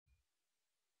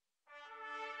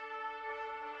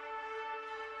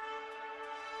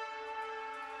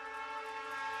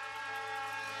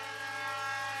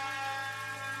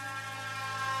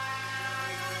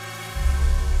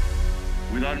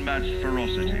With unmatched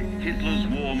ferocity, Hitler's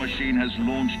war machine has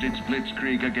launched its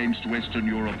blitzkrieg against Western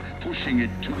Europe, pushing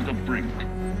it to the brink.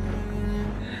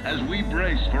 As we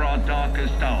brace for our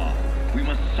darkest hour, we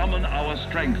must summon our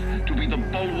strength to be the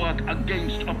bulwark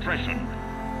against oppression.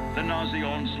 The Nazi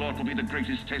onslaught will be the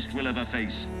greatest test we'll ever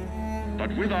face.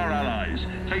 But with our allies,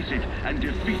 face it and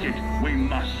defeat it we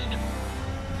must.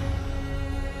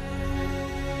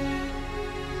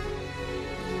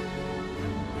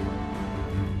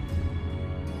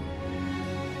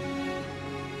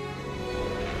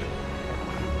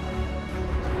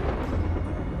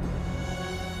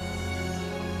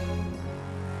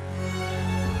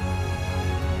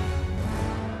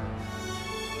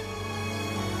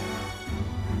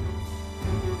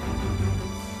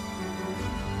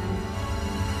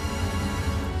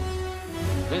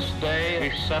 This day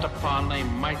we set upon a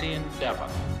mighty endeavor,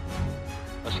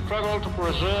 a struggle to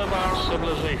preserve our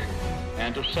civilization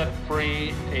and to set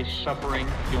free a suffering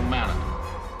humanity.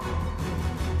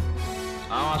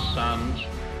 Our sons,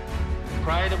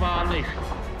 pride of our nation,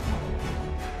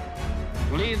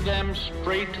 lead them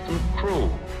straight and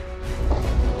true.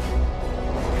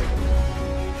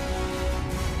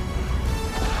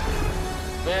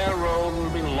 Their road will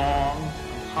be long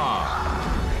and hard.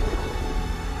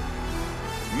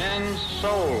 Men's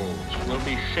souls will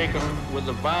be shaken with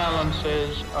the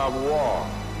violences of war.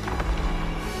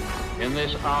 In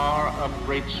this hour of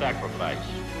great sacrifice,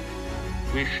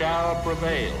 we shall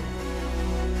prevail.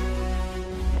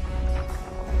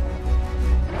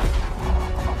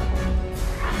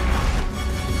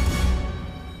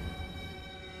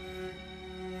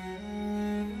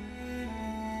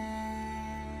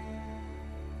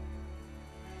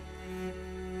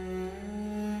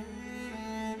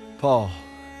 Paul,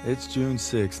 it's June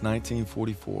 6,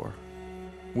 1944.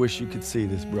 Wish you could see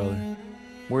this, brother.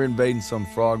 We're invading some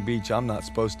frog beach I'm not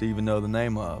supposed to even know the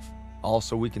name of.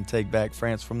 Also, we can take back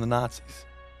France from the Nazis.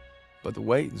 But the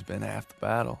waiting's been half the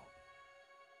battle.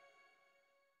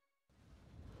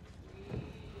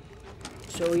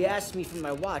 So he asked me for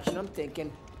my watch, and I'm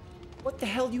thinking, what the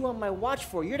hell do you want my watch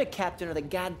for? You're the captain of the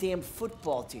goddamn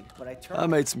football team. But I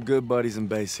made some good buddies in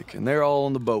basic, and they're all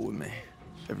on the boat with me.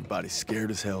 Everybody's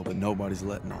scared as hell, but nobody's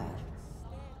letting on.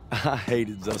 I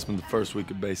hated Zussman the first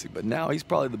week of basic, but now he's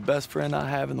probably the best friend I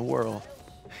have in the world.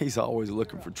 He's always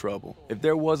looking for trouble. If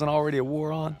there wasn't already a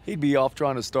war on, he'd be off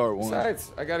trying to start one.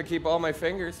 Besides, I gotta keep all my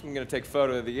fingers. I'm gonna take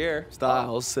photo of the year.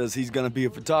 Styles says he's gonna be a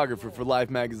photographer for Life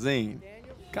magazine.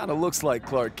 Kinda looks like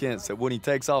Clark Kent, except when he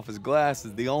takes off his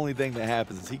glasses, the only thing that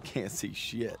happens is he can't see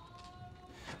shit.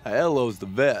 Aello's the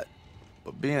vet,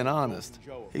 but being honest,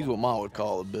 he's what Ma would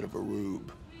call a bit of a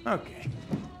rube. Okay,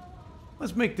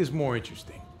 let's make this more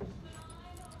interesting.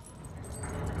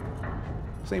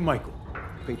 St. Michael,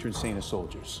 patron saint of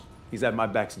soldiers. He's had my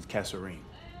back since Kasserine.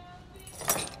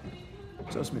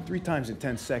 Zussman 3 times in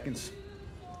 10 seconds,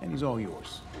 and he's all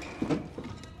yours.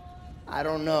 I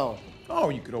don't know. Oh,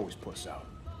 you could always puss out.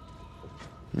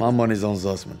 My money's on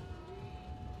Zussman.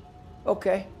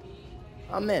 Okay,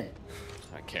 I'm in.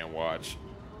 I can't watch.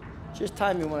 Just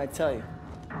time me when I tell you.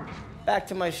 Back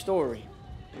to my story.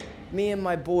 Me and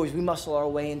my boys, we muscle our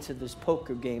way into this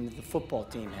poker game that the football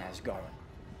team has going.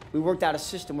 We worked out a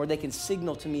system where they can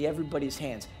signal to me everybody's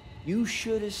hands. You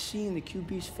should have seen the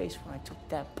QB's face when I took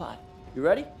that pot. You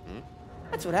ready? Mm-hmm.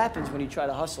 That's what happens when you try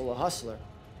to hustle a hustler.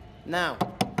 Now,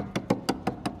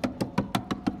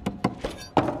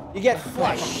 you get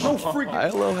flushed. No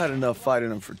freaking... Aello had enough fight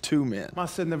in him for 2 men. Ma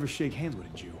said never shake hands with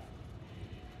a Jew.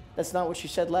 That's not what she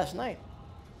said last night.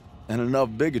 And enough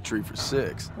bigotry for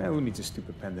 6. Man, who needs a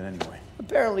stupid pendant anyway?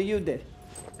 Apparently you did.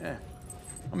 Yeah,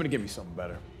 I'm gonna get me something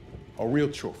better. A real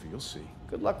trophy, you'll see.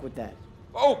 Good luck with that.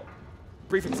 Oh!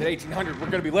 Briefing's at 1800. We're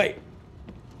gonna be late.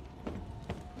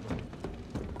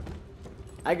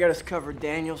 I got us covered,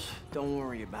 Daniels. Don't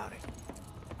worry about it.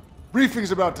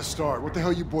 Briefing's about to start. What the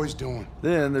hell you boys doing?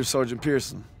 Then there's Sergeant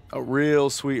Pearson, a real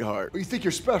sweetheart. Well, you think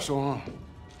you're special, huh?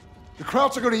 The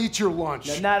Krauts are gonna eat your lunch.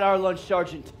 No, not our lunch,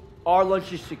 Sergeant. Our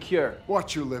lunch is secure.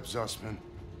 Watch your lips, Zussman.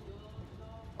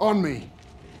 On me.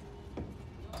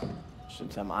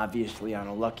 Since I'm obviously on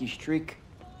a lucky streak,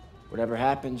 whatever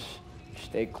happens,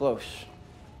 stay close.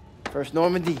 First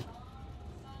Normandy,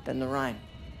 then the Rhine.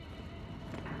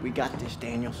 We got this,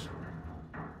 Daniels.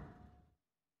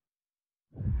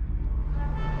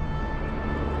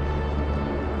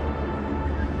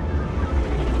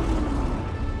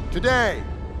 Today,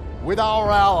 with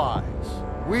our allies,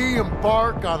 we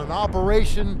embark on an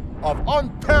operation of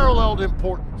unparalleled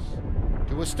importance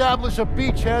to establish a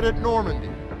beachhead at Normandy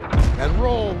and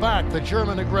roll back the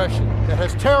German aggression that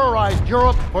has terrorized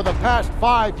Europe for the past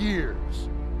 5 years.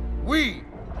 We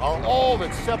are all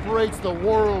that separates the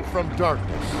world from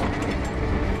darkness.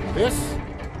 This,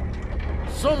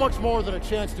 so much more than a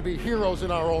chance to be heroes in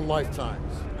our own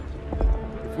lifetimes.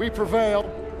 If we prevail,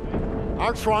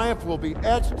 our triumph will be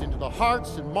etched into the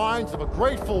hearts and minds of a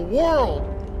grateful world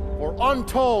for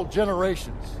untold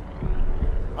generations.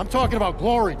 I'm talking about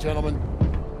glory, gentlemen.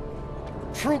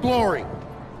 True glory.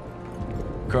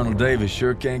 Colonel Davis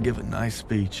sure can give a nice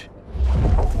speech.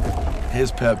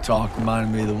 His pep talk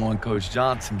reminded me of the one Coach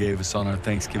Johnson gave us on our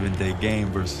Thanksgiving Day game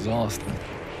versus Austin.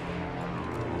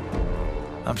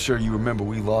 I'm sure you remember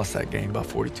we lost that game by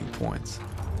 42 points.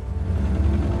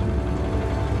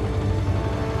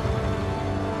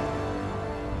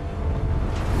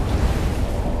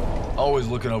 Always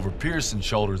looking over Pearson's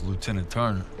shoulders, Lieutenant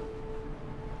Turner.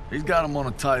 He's got him on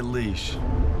a tight leash.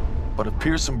 But if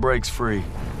Pearson breaks free,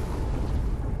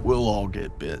 we'll all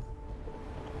get bit.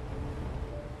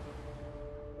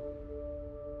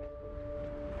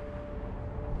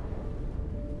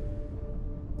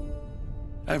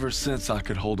 Ever since I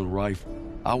could hold a rifle,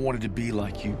 I wanted to be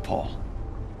like you, Paul.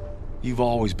 You've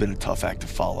always been a tough act to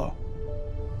follow.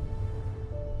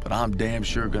 But I'm damn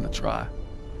sure gonna try.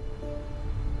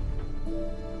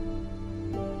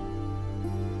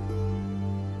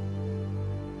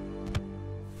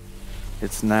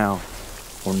 It's now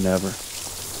or never.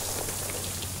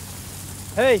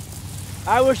 Hey,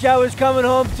 I wish I was coming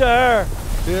home to her.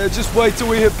 Yeah, just wait till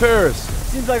we hit Paris.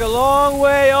 Seems like a long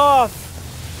way off.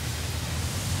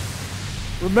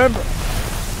 Remember,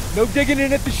 no digging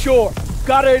in at the shore.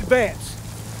 Gotta advance.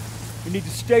 You need to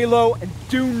stay low and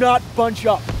do not bunch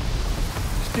up.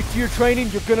 Stick to your training,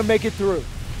 you're gonna make it through.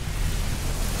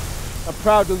 I'm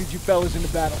proud to lead you fellas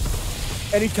into battle.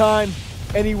 Anytime,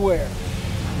 anywhere.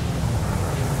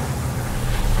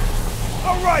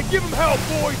 All right, give him hell,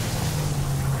 boys!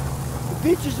 The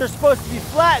beaches are supposed to be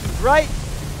flattened, right?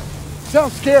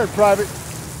 Sound scared, Private.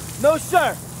 No,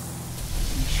 sir.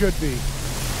 You should be.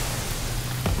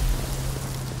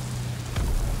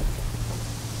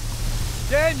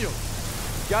 Daniel,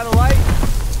 got a light?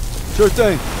 Sure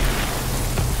thing.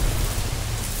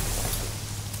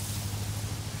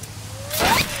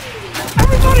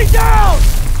 Everybody down!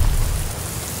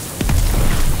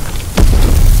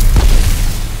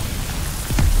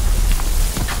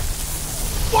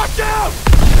 Watch out!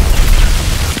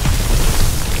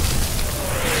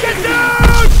 Get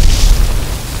down!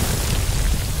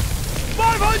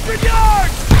 500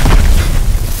 yards!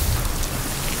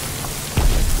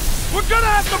 We're gonna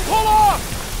have to pull off!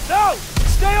 No!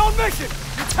 Stay on mission!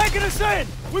 You're taking us in!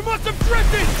 We must have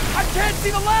drifted! I can't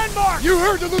see the landmark! You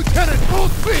heard the lieutenant! Full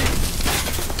speed!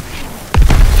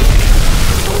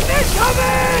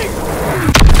 Incoming!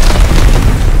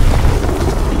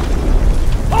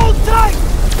 Hold tight!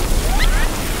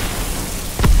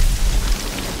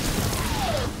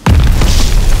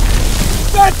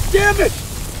 God damn it!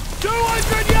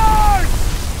 200 yards!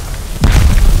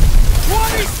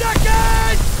 20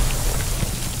 seconds!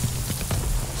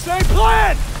 Same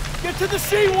plan! Get to the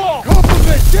seawall!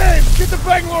 Compliment, James! Get the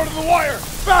Bangalore to the wire!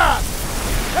 Fast!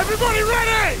 Everybody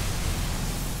ready?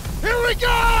 Here we go!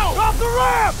 Off the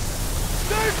ramp!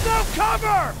 There's no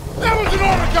cover! That was an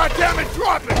order, goddammit!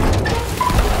 Drop it!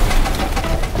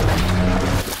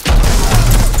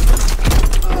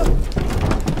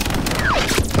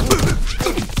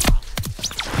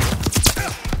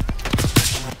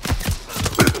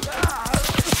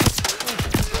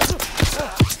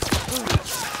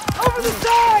 Over the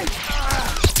side!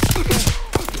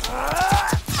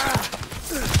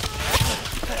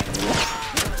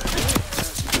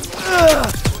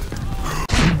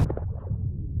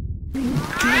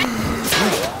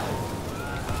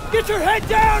 Get your head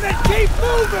down and keep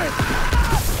moving!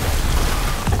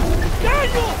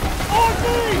 Daniel! On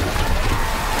me!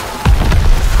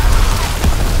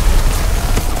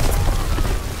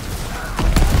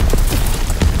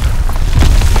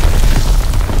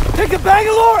 Take the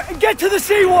Bangalore and get to the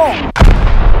seawall! We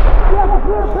have a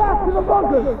clear path to the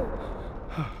bunker!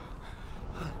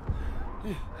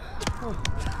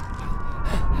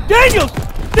 Daniel!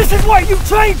 This is what you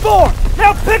trained for!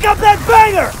 Now pick up that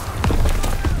banger!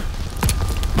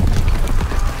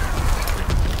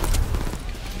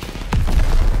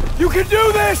 You can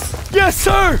do this! Yes,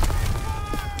 sir!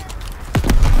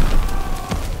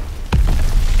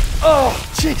 Oh,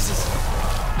 Jesus!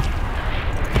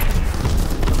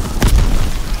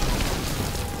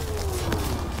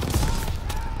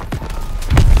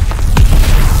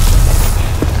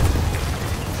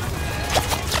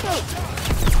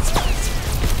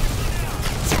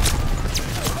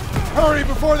 Hurry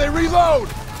before they reload!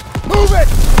 Move it!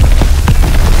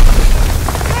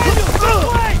 Daniel, this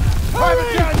way! Private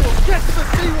Hurry! Daniel, Get to the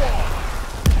seawall!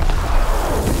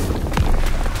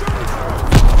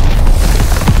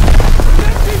 The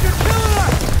MPs are killing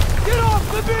us! Get off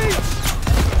the beach!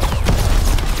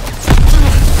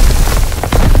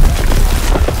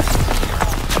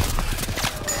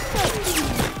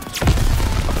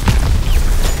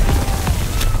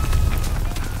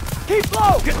 Keep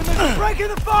low! When there's a break in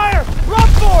the fire, run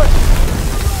for it!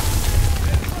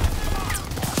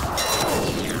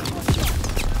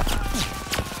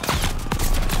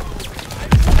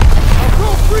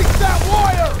 Breach that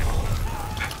wire!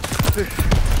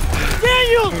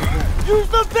 Daniel! Use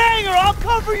the banger! I'll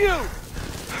cover you!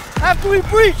 After we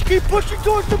breach, keep pushing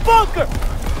towards the bunker!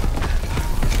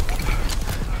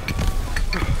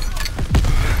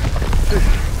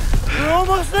 We're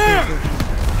almost there!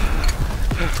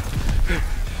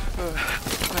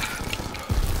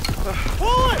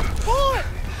 Pull it! Pull it!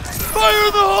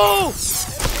 Fire the hole!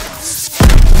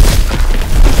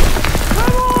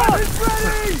 Come on! It's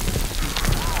ready!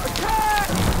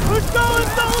 Let's go,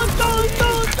 let's go, let's go, let's go,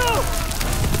 let's go!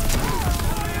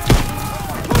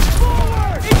 Push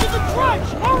forward! Into the trench!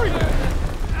 Hurry!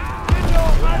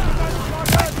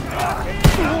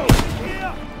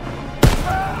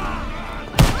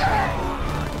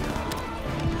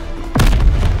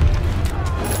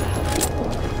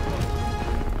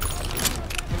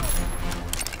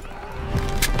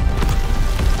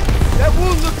 That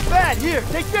wound looks bad. Here,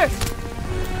 take this!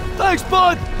 Thanks,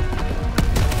 bud!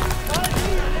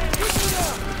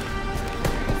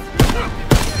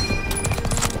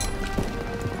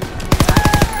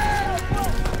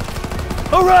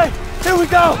 All right, here we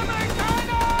go.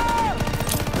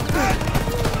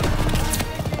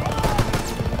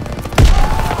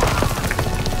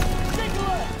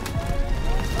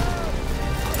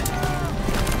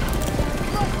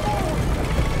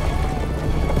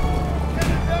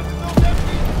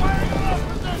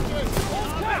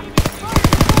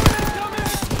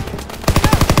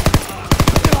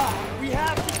 We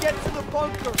have to get to the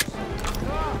bunkers.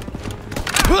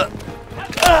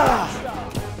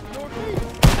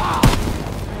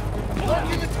 Lock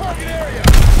in the target area!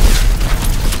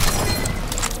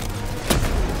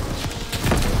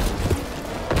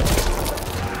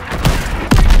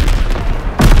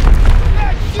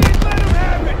 That shit, let him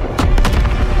have it!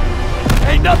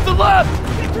 Ain't nothing left.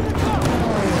 Get to the top!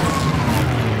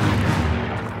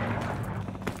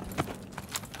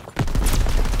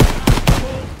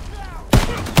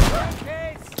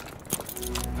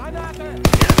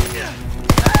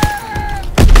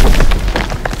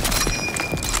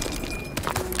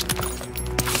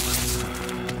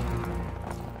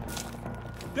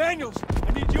 Daniels,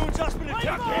 I need you and Zussman to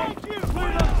check in. Clear those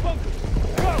bunkers.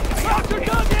 Go! Dr.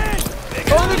 Duggan!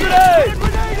 Throw the grenade!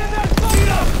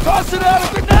 Toss it out a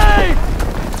grenade!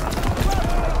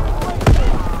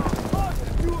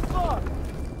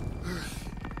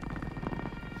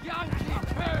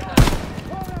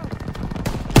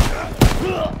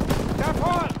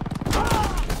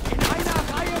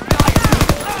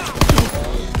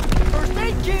 First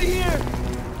aid kit here!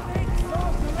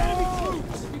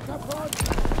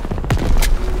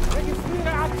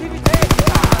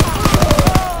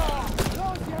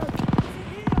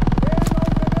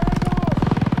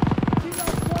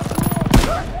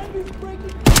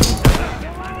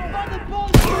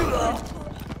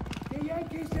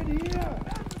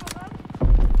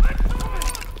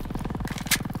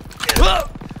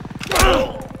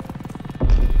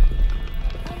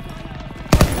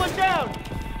 One down!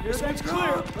 This one's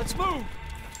clear. Let's move.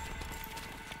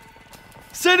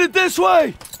 Send it this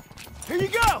way! Here you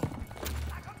go!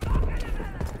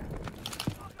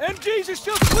 MGs are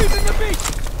still sweeping the beach!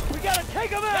 We gotta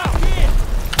take them out!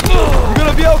 You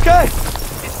gonna be okay?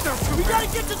 We gotta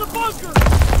get to the bunker!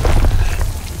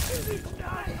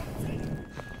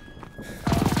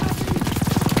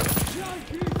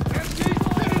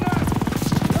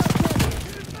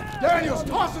 Daniels,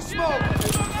 toss the smoke!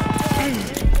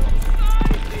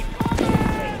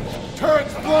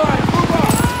 Turret's blind! Move up!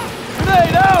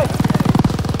 Grenade out!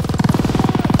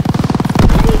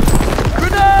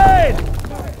 Grenade!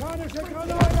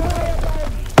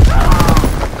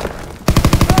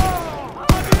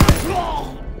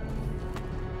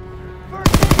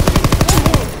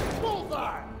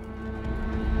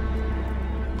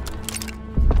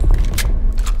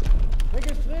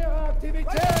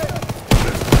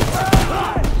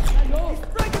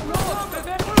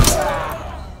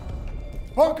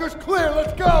 Bunker's clear,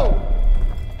 let's go!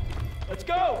 Let's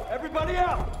go! Everybody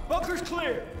out! Bunker's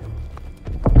clear!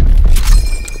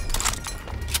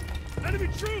 Enemy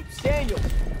troops! Daniel,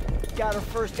 got our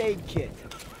first aid kit.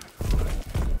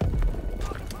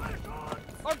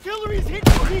 Artillery's hit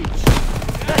the beach!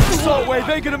 That's assault wave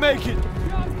ain't gonna make it!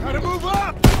 Gotta move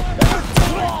up!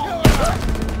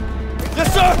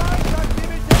 Yes, sir!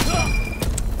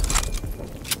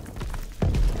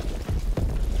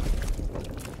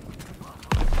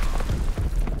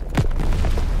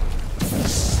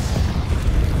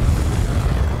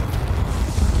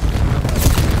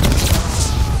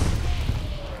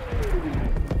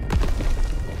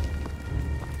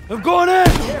 I'm going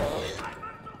in!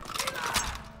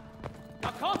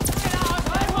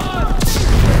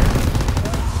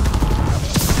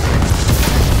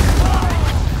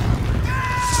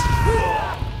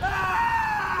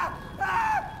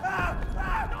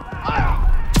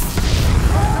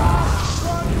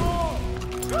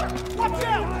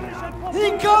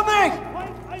 Incoming!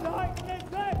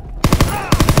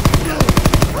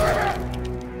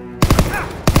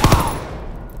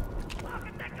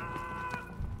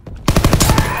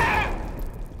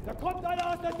 Da kommt einer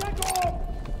aus der Deckung!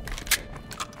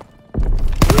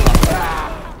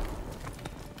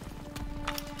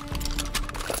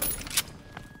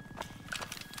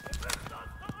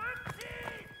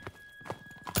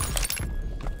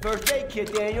 First aid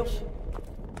kit, Daniels.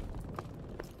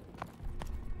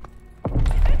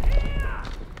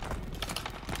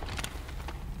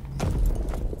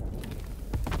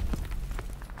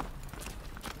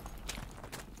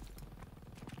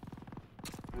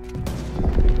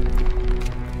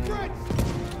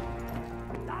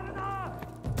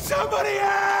 Somebody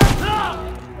out!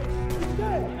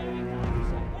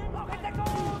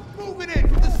 Moving in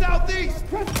from the southeast!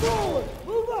 Press forward!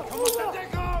 Move up! Come on,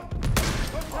 Deckung!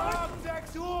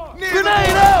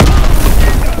 Grenade out! Advancing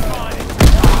from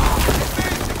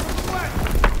the west!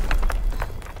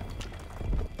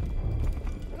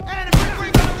 Enemy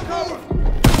bring on the move!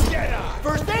 Get up!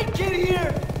 First aid kit here!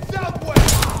 Southwest!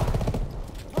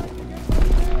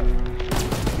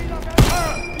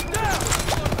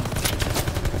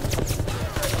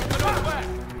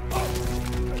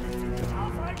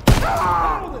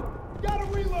 Gotta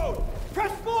reload!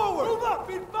 Press forward! Move up!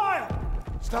 Be fire!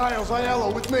 Styles,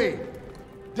 Aiello, with me.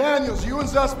 Daniels, you and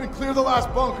Zussman clear the last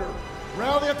bunker.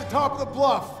 Rally at the top of the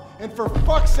bluff. And for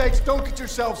fuck's sakes, don't get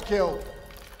yourselves killed.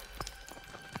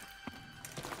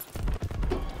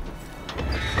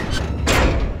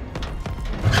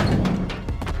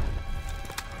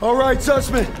 All right,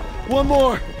 Zussman. One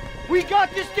more. We got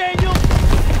this, Daniel!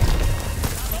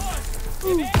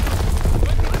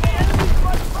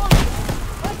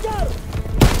 I got him!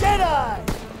 Jedi!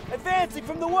 Advancing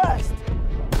from the west!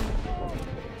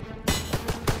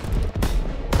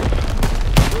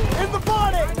 In the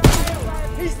body!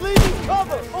 He's leaving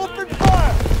cover! Open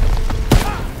fire!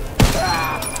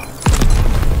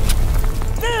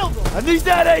 Nailed him! I need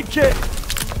that aid kit.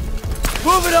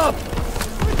 Move it up.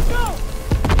 Let's go!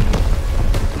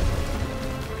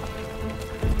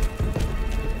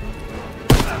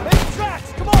 Make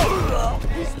tracks! Come on!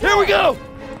 Here we go.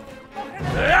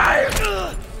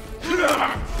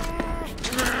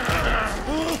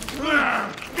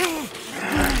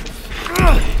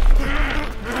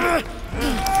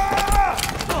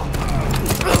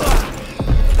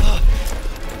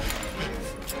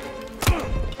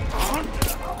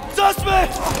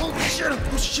 Suspect! Oh shit!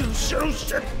 Oh shit! Oh shit! Oh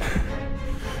shit!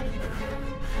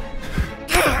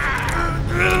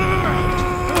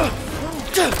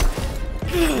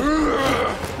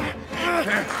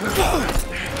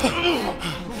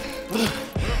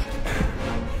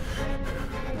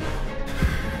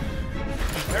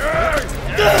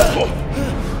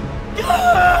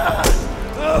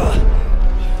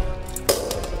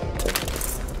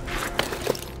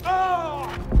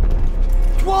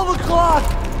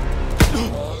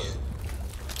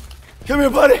 Come here,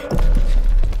 buddy.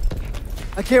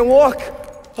 I can't walk.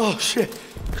 Oh, shit.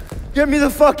 Get me the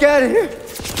fuck out of here.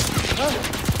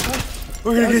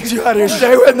 We're gonna get you out of here.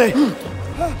 Stay with me.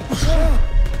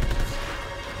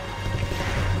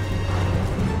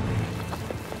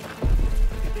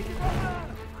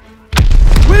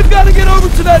 We've got to get over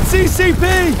to that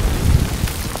CCP.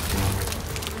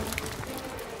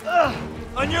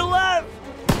 On your left.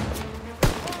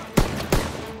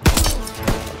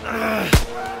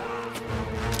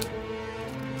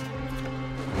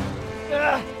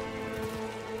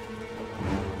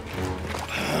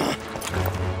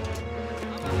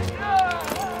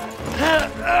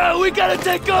 We gotta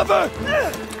take cover!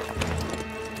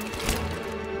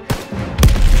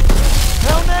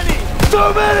 How many?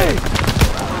 So many!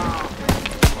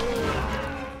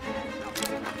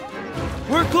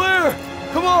 We're clear!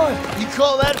 Come on! You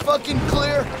call that fucking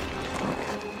clear?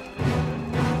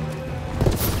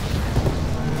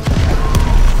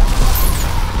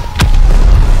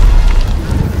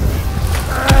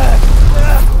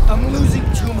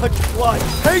 much blood.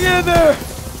 Hang in there!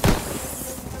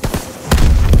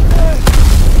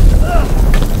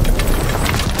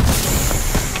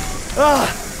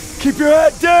 Keep your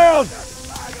head down!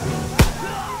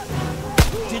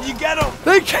 Did you get him?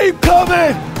 They keep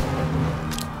coming!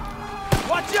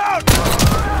 Watch out!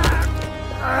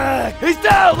 He's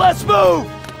down! Let's move!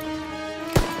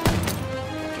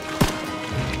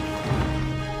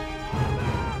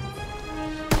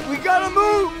 We gotta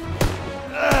move!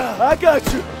 I got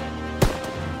you!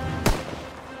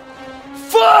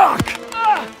 Fuck!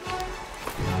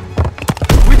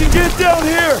 We can get down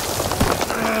here!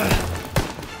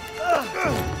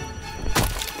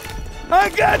 I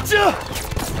got you!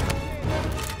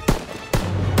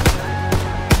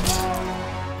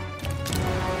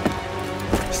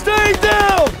 Stay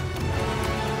down!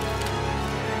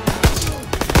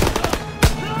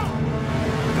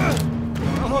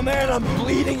 Oh man, I'm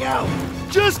bleeding out.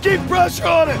 Just keep pressure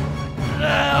on it!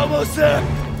 Almost there!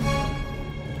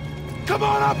 Come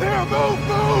on up here! Move!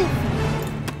 Move!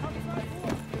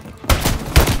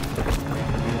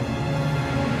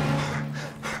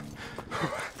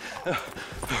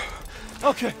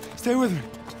 Okay, stay with me.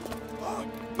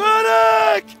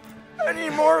 Medic! I need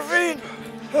morphine.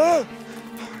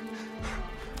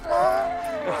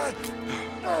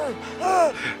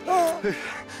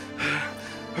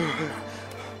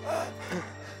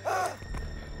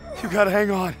 You gotta hang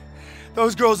on.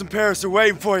 Those girls in Paris are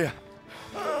waiting for you.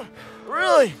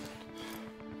 Really?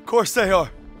 Of course they are.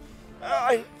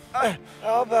 How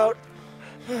about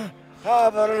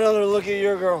another look at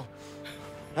your girl?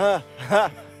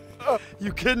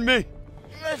 You kidding me?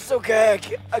 It's okay.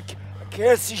 I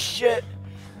can't see shit.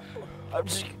 I'm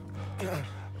just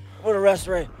gonna rest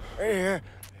right here.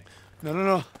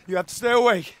 No. You have to stay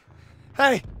awake.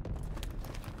 Hey,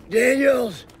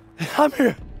 Daniels, I'm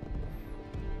here.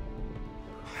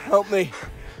 help me.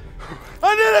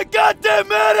 I need a goddamn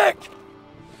medic!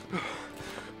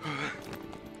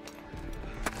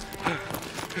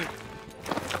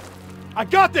 I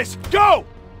got this! Go!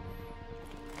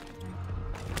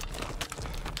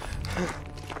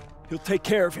 He'll take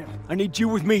care of him. I need you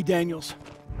with me, Daniels.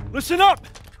 Listen up!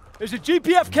 There's a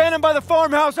GPF cannon by the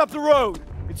farmhouse up the road.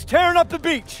 It's tearing up the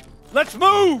beach. Let's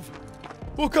move!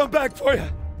 We'll come back for you.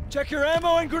 Check your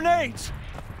ammo and grenades.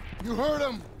 You heard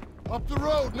him. Up the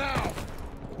road now.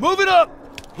 Move it up!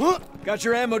 Huh? Got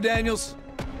your ammo, Daniels?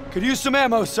 Could use some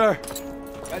ammo, sir.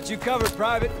 Got you covered,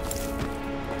 Private.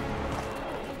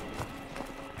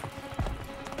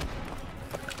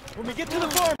 When we get to the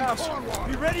farmhouse,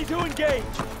 be ready to engage.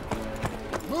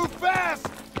 Move fast!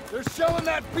 They're shelling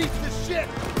that beast to shit!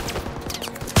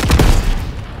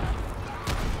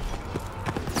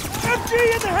 MG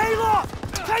in the hayloft!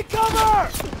 Take cover!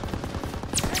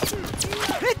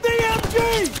 Hit the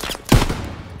MG!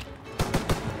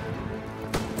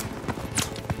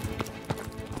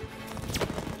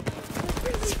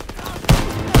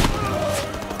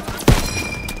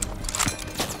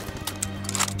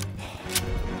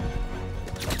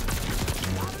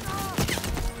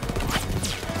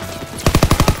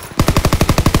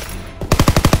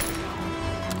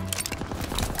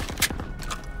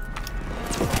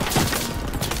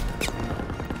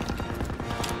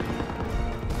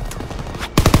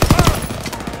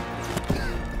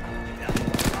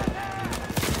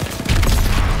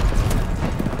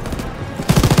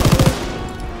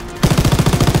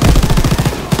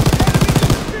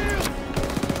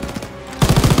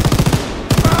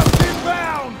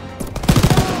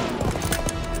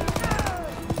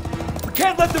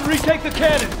 Can't let them retake the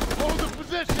cannon! Hold the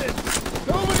position!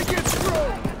 Nobody gets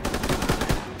through!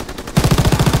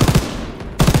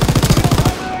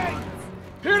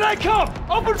 Here they come!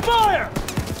 Open fire!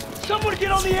 Someone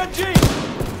get on the MG!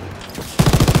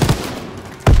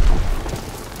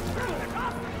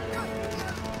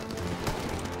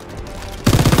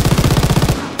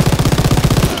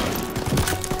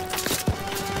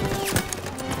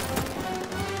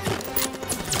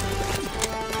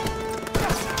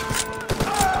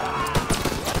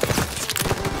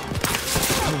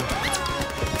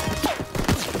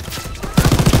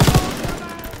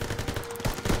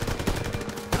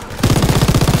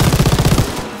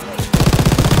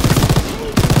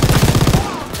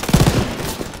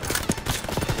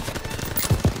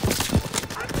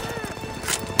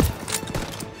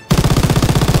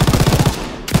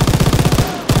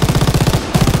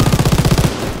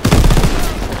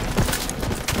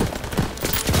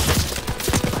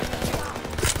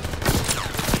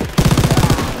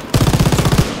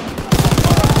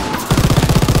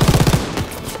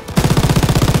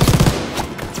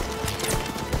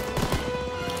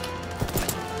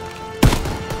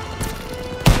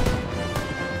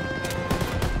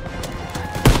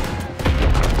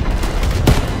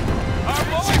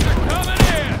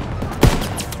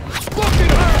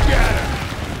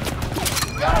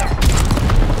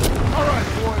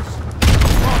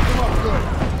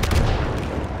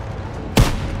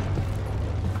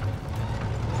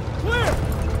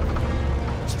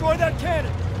 that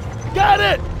cannon! Got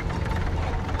it!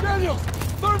 Daniels!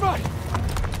 Thermite!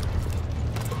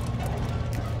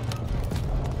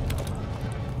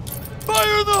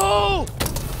 Fire in the hole!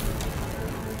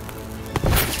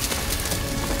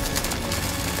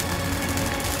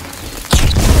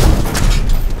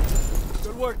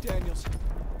 Good work, Daniels.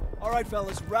 All right,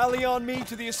 fellas, rally on me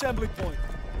to the assembly point.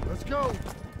 Let's go.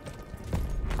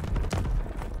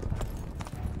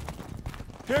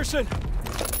 Pearson,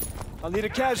 I'll need a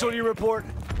casualty report.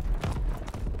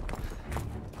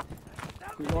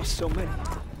 We lost so many.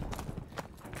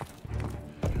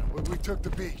 When we took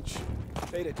the beach.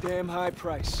 Paid a damn high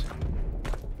price.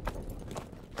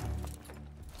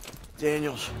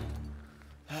 Daniels.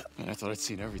 Man, I thought I'd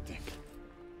seen everything.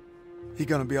 He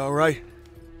gonna be all right?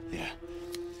 Yeah.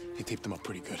 He taped them up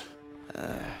pretty good.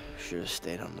 Should have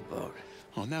stayed on the boat.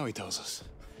 Oh, now he tells us.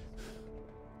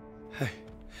 Hey,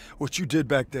 what you did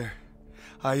back there,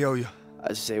 I owe you.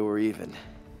 I'd say we're even.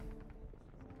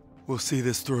 We'll see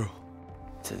this through.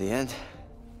 To the end?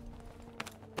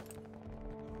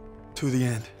 To the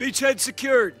end. Beachhead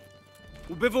secured.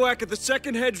 We'll bivouac at the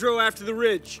second hedgerow after the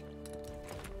ridge.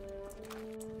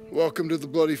 Welcome to the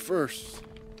bloody first.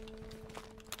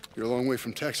 You're a long way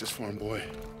from Texas, farm boy.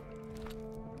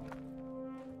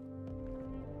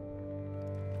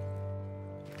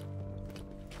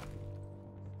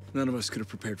 None of us could have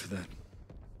prepared for that.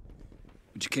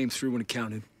 But you came through when it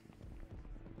counted.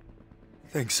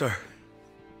 Thanks, sir.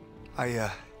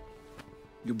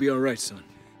 You'll be all right, son.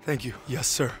 Thank you. Yes,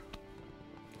 sir.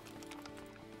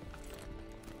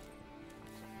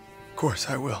 Of course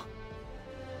I will.